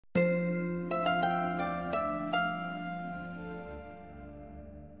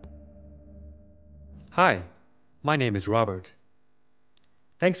Hi, my name is Robert.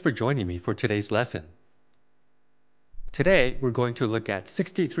 Thanks for joining me for today's lesson. Today, we're going to look at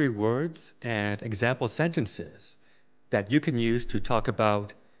 63 words and example sentences that you can use to talk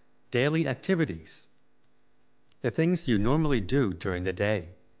about daily activities, the things you normally do during the day.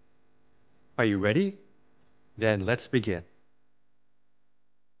 Are you ready? Then let's begin.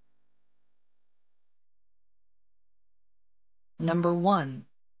 Number 1.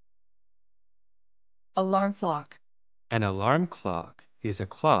 Alarm clock. An alarm clock is a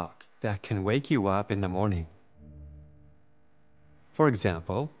clock that can wake you up in the morning. For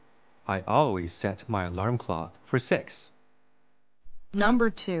example, I always set my alarm clock for 6. Number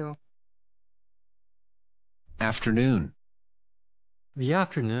 2. Afternoon. The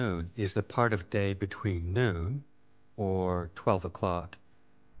afternoon is the part of day between noon, or 12 o'clock,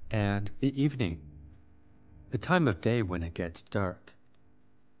 and the evening, the time of day when it gets dark.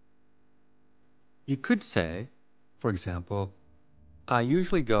 You could say, for example, I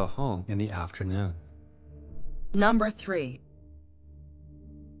usually go home in the afternoon. Number 3.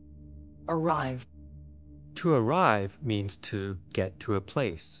 Arrive. To arrive means to get to a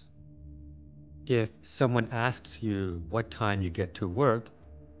place. If someone asks you what time you get to work,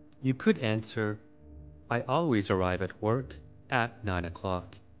 you could answer, I always arrive at work at 9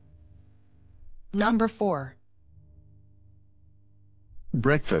 o'clock. Number 4.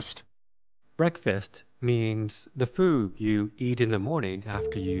 Breakfast. Breakfast means the food you eat in the morning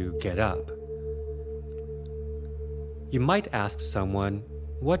after you get up. You might ask someone,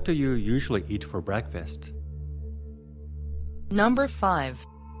 what do you usually eat for breakfast? Number 5.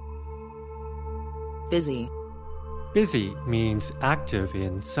 Busy. Busy means active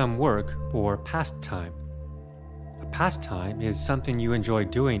in some work or pastime. A pastime is something you enjoy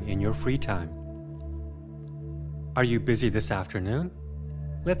doing in your free time. Are you busy this afternoon?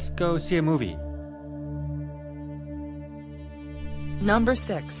 Let's go see a movie. Number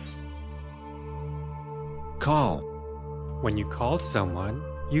 6. Call. When you call someone,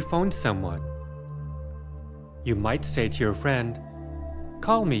 you phone someone. You might say to your friend,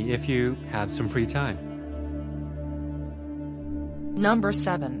 call me if you have some free time. Number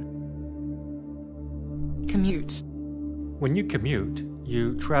 7. Commute. When you commute,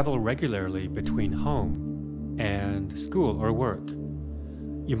 you travel regularly between home and school or work.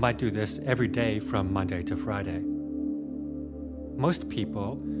 You might do this every day from Monday to Friday. Most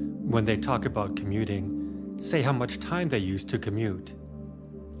people, when they talk about commuting, say how much time they use to commute.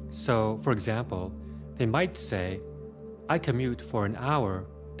 So, for example, they might say, I commute for an hour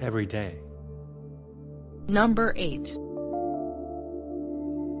every day. Number 8.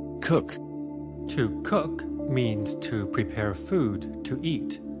 Cook. To cook means to prepare food to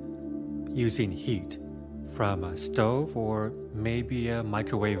eat, using heat from a stove or maybe a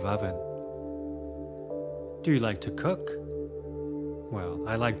microwave oven. Do you like to cook? Well,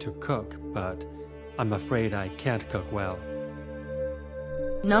 I like to cook, but I'm afraid I can't cook well.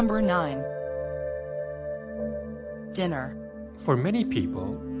 Number 9. Dinner. For many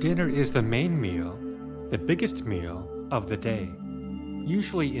people, dinner is the main meal, the biggest meal of the day,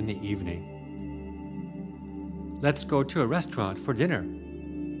 usually in the evening. Let's go to a restaurant for dinner.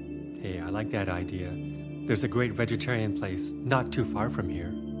 Hey, I like that idea. There's a great vegetarian place not too far from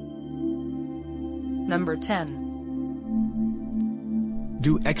here. Number 10.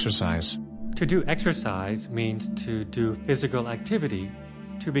 Do exercise. To do exercise means to do physical activity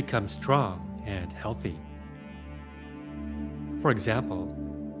to become strong and healthy. For example,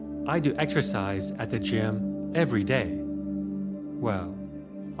 I do exercise at the gym every day. Well,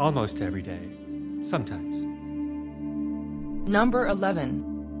 almost every day, sometimes. Number 11.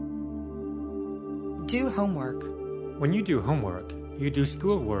 Do homework. When you do homework, you do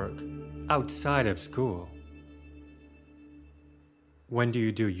schoolwork outside of school. When do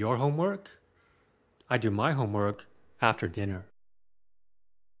you do your homework? I do my homework after dinner.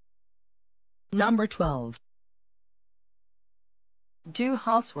 Number 12. Do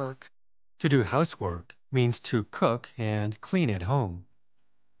housework. To do housework means to cook and clean at home.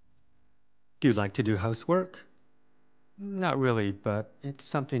 Do you like to do housework? Not really, but it's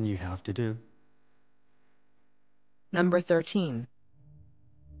something you have to do. Number 13.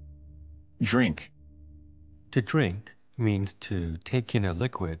 Drink. To drink means to take in a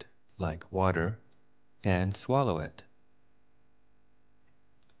liquid, like water, and swallow it.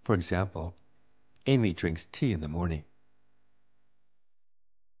 For example, Amy drinks tea in the morning.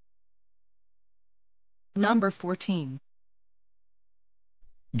 Number 14.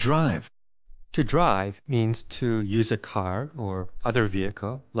 Drive. To drive means to use a car or other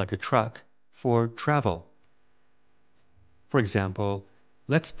vehicle, like a truck, for travel. For example,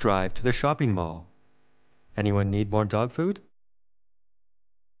 let's drive to the shopping mall. Anyone need more dog food?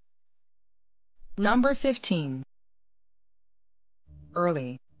 Number 15.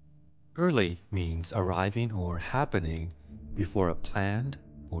 Early. Early means arriving or happening before a planned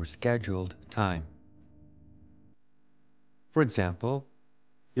or scheduled time. For example,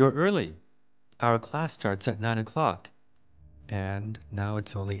 you're early. Our class starts at 9 o'clock, and now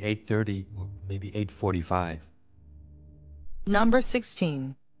it's only 8:30 or maybe 8:45. Number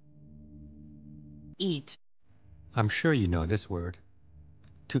 16. Eat. I'm sure you know this word.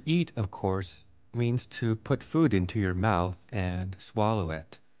 To eat, of course, means to put food into your mouth and swallow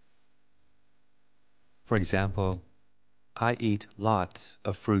it. For example, I eat lots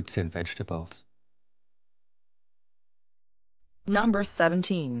of fruits and vegetables. Number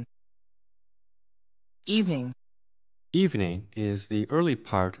 17. Evening. Evening is the early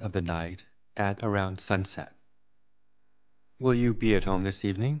part of the night at around sunset. Will you be at home this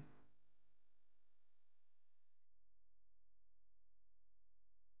evening?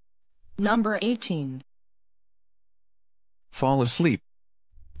 Number 18. Fall asleep.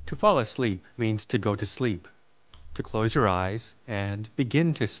 To fall asleep means to go to sleep, to close your eyes and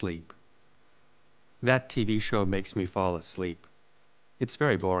begin to sleep. That TV show makes me fall asleep. It's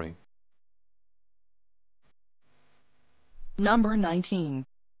very boring. Number 19.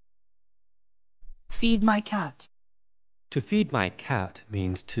 Feed my cat. To feed my cat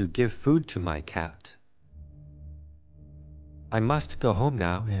means to give food to my cat. I must go home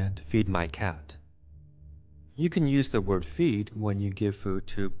now and feed my cat. You can use the word feed when you give food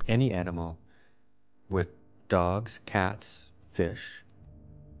to any animal, with dogs, cats, fish.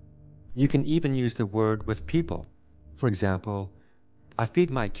 You can even use the word with people. For example, I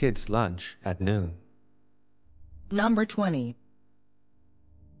feed my kids lunch at noon. Number 20.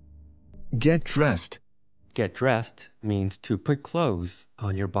 Get dressed. Get dressed means to put clothes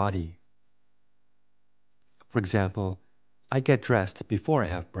on your body. For example, I get dressed before I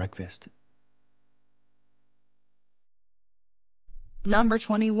have breakfast. Number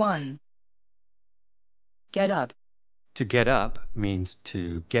 21. Get up. To get up means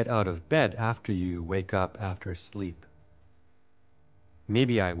to get out of bed after you wake up after sleep.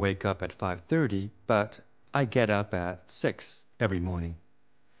 Maybe I wake up at 5:30, but I get up at 6 every morning.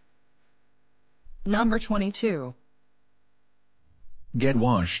 Number 22. Get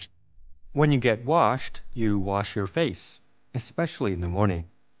washed. When you get washed, you wash your face, especially in the morning.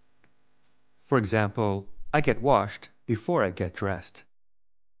 For example, I get washed before I get dressed.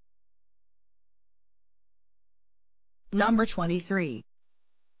 Number 23.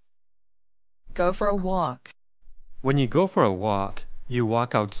 Go for a walk. When you go for a walk, you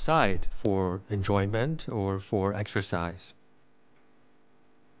walk outside for enjoyment or for exercise.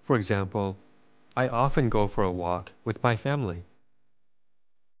 For example, I often go for a walk with my family.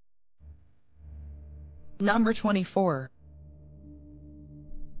 Number 24.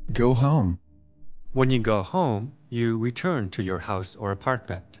 Go home. When you go home, you return to your house or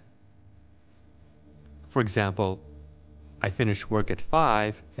apartment. For example, I finish work at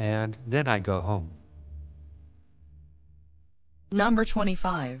 5 and then I go home. Number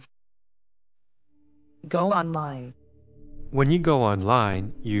 25. Go online. When you go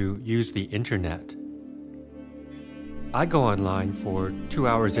online, you use the internet. I go online for 2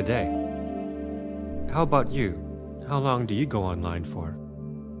 hours a day. How about you? How long do you go online for?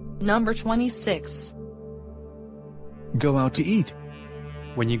 Number 26. Go out to eat.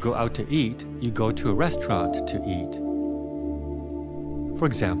 When you go out to eat, you go to a restaurant to eat. For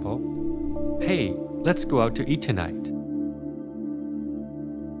example, hey, let's go out to eat tonight.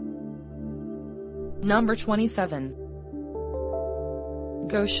 Number 27.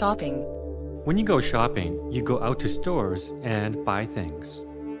 Go shopping. When you go shopping, you go out to stores and buy things.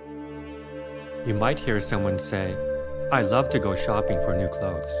 You might hear someone say, I love to go shopping for new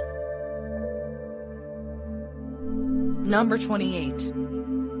clothes. Number 28.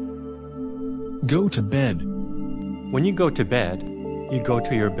 Go to bed. When you go to bed, you go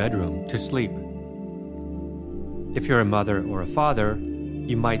to your bedroom to sleep. If you're a mother or a father,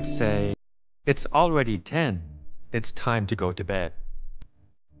 you might say, it's already 10. It's time to go to bed.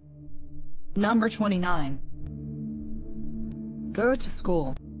 Number 29. Go to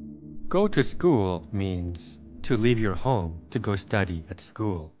school. Go to school means to leave your home to go study at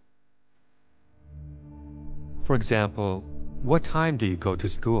school. For example, what time do you go to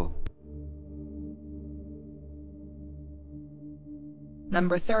school?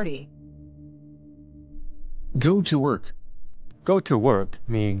 Number 30. Go to work. Go to work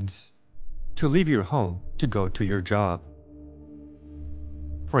means to leave your home to go to your job.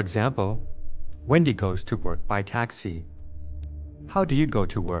 For example, Wendy goes to work by taxi. How do you go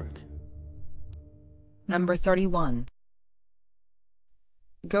to work? Number 31.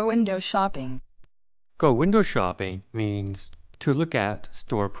 Go window shopping. Go window shopping means to look at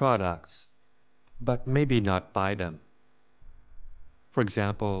store products, but maybe not buy them. For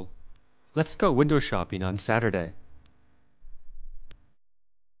example, let's go window shopping on Saturday.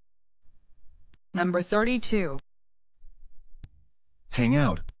 Number 32. Hang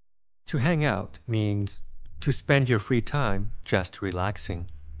out. To hang out means to spend your free time just relaxing.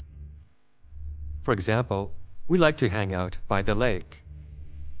 For example, we like to hang out by the lake.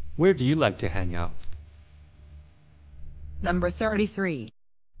 Where do you like to hang out? Number 33.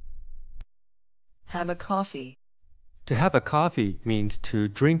 Have a coffee. To have a coffee means to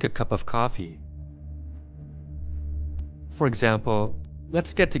drink a cup of coffee. For example,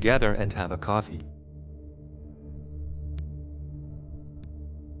 let's get together and have a coffee.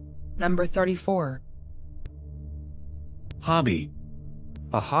 Number 34. Hobby.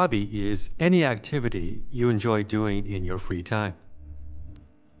 A hobby is any activity you enjoy doing in your free time.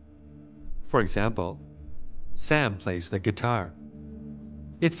 For example, Sam plays the guitar.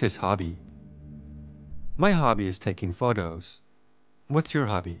 It's his hobby. My hobby is taking photos. What's your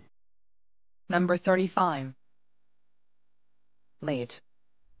hobby? Number 35. Late.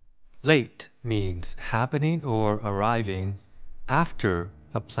 Late means happening or arriving after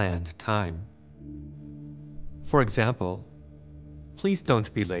a planned time. For example, please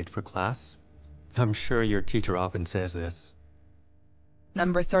don't be late for class. I'm sure your teacher often says this.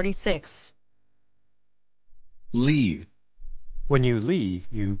 Number 36. Leave. When you leave,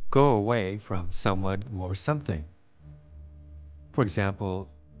 you go away from someone or something. For example,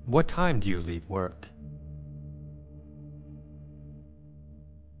 what time do you leave work?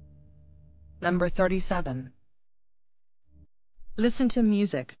 Number 37. Listen to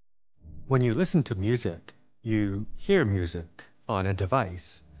music. When you listen to music, you hear music on a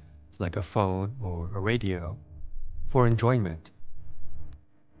device, like a phone or a radio, for enjoyment.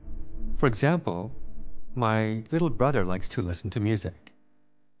 For example, my little brother likes to listen to music.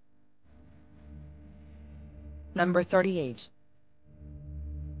 Number 38.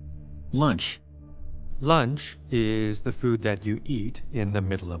 Lunch. Lunch is the food that you eat in the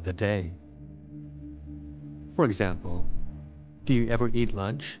middle of the day. For example, do you ever eat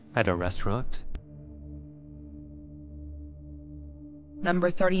lunch at a restaurant?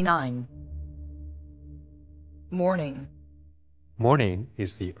 Number 39. Morning. Morning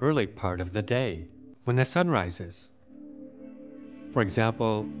is the early part of the day, when the sun rises. For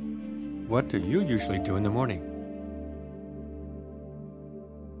example, what do you usually do in the morning?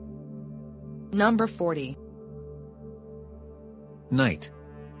 Number 40. Night.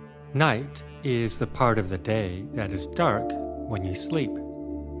 Night is the part of the day that is dark when you sleep.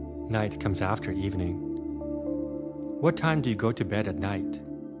 Night comes after evening. What time do you go to bed at night?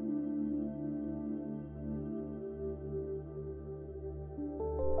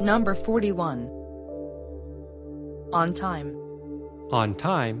 Number 41. On time. On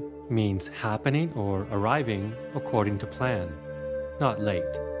time means happening or arriving according to plan, not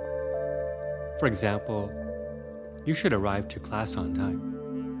late. For example, you should arrive to class on time.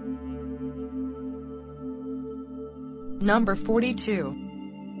 Number 42.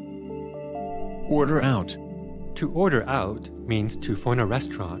 Order out. To order out means to phone a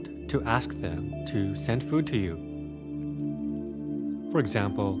restaurant to ask them to send food to you. For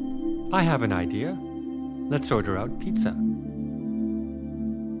example, I have an idea. Let's order out pizza.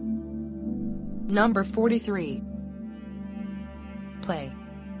 Number 43. Play.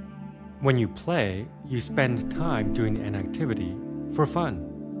 When you play, you spend time doing an activity for fun.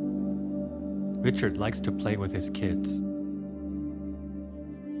 Richard likes to play with his kids.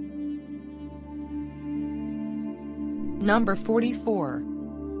 Number 44.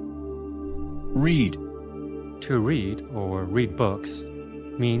 Read. To read or read books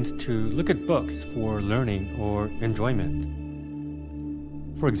means to look at books for learning or enjoyment.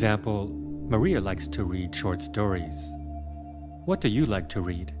 For example, Maria likes to read short stories. What do you like to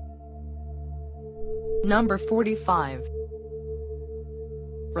read? Number 45.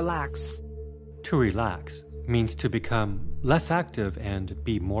 Relax. To relax means to become less active and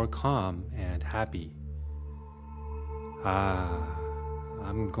be more calm and happy.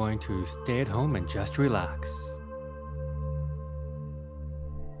 I'm going to stay at home and just relax.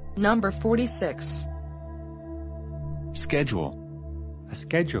 Number 46. Schedule. A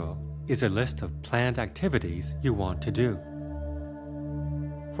schedule is a list of planned activities you want to do.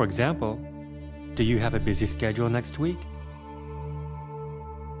 For example, do you have a busy schedule next week?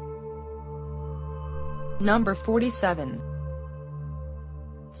 Number 47.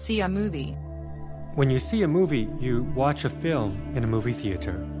 See a movie. When you see a movie, you watch a film in a movie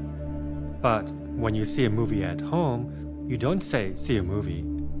theater. But When you see a movie at home, you don't say see a movie.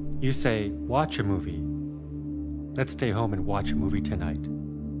 You say watch a movie. Let's stay home and watch a movie tonight.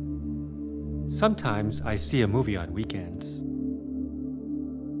 Sometimes I see a movie on weekends.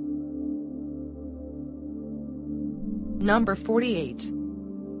 Number 48.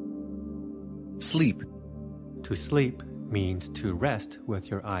 Sleep. To sleep means to rest with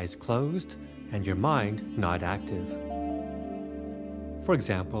your eyes closed and your mind not active. For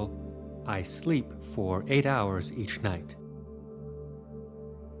example, I sleep for 8 hours each night.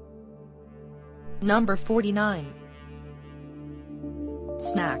 Number 49.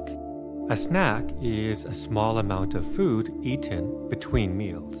 Snack. A snack is a small amount of food eaten between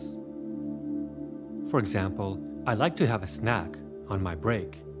meals. For example, I like to have a snack on my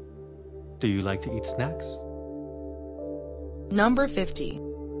break. Do you like to eat snacks? Number 50.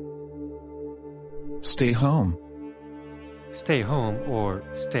 Stay home. Stay home or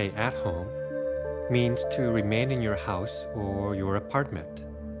stay at home means to remain in your house or your apartment.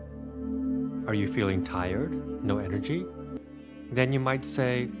 Are you feeling tired? No energy? Then you might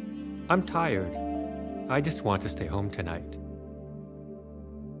say, I'm tired. I just want to stay home tonight.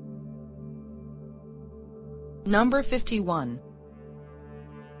 Number 51.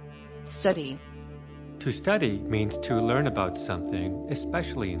 Study. To study means to learn about something,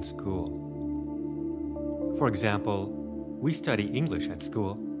 especially in school. For example, we study English at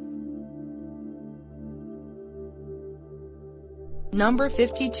school. Number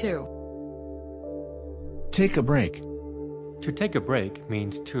 52. Take a break. To take a break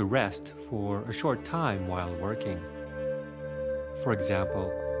means to rest for a short time while working. For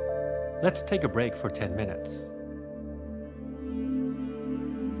example, let's take a break for 10 minutes.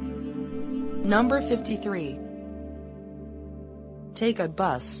 Number 53. Take a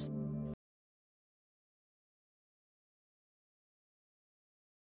bus.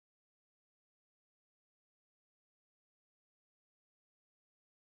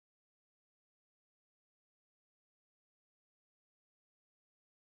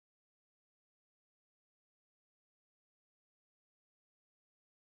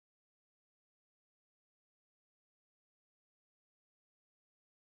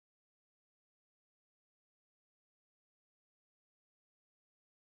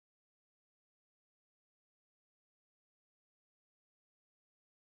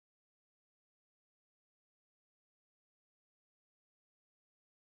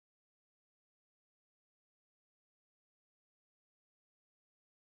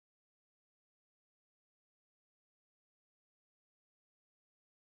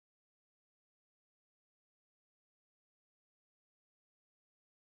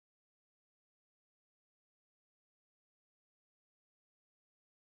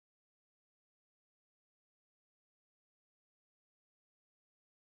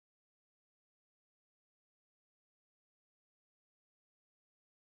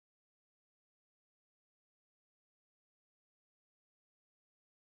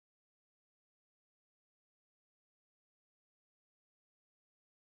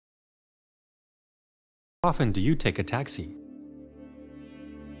 How often do you take a taxi?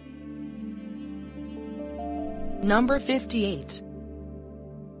 Number 58.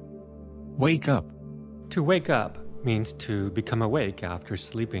 Wake up. To wake up means to become awake after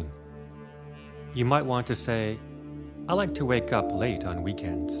sleeping. You might want to say, I like to wake up late on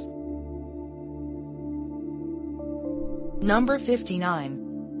weekends. Number 59.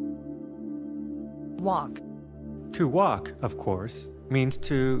 Walk. To walk, of course, means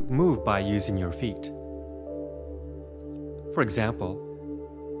to move by using your feet. For example,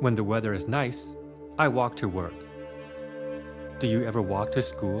 when the weather is nice, I walk to work. Do you ever walk to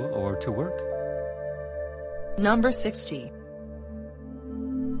school or to work? Number 60.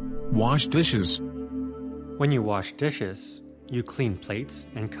 Wash dishes. When you wash dishes, you clean plates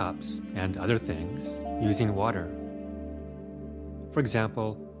and cups and other things using water. For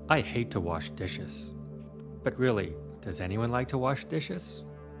example, I hate to wash dishes. But really, does anyone like to wash dishes?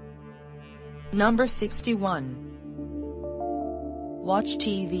 Number 61. Watch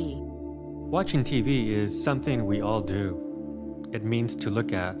TV. Watching TV is something we all do. It means to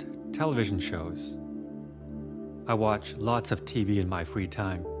look at television shows. I watch lots of TV in my free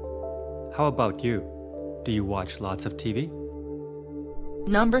time. How about you? Do you watch lots of TV?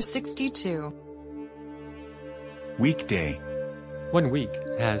 Number 62. Weekday. 1 week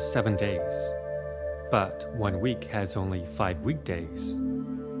has 7 days, but 1 week has only 5 weekdays.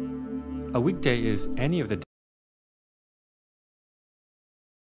 A weekday is any of the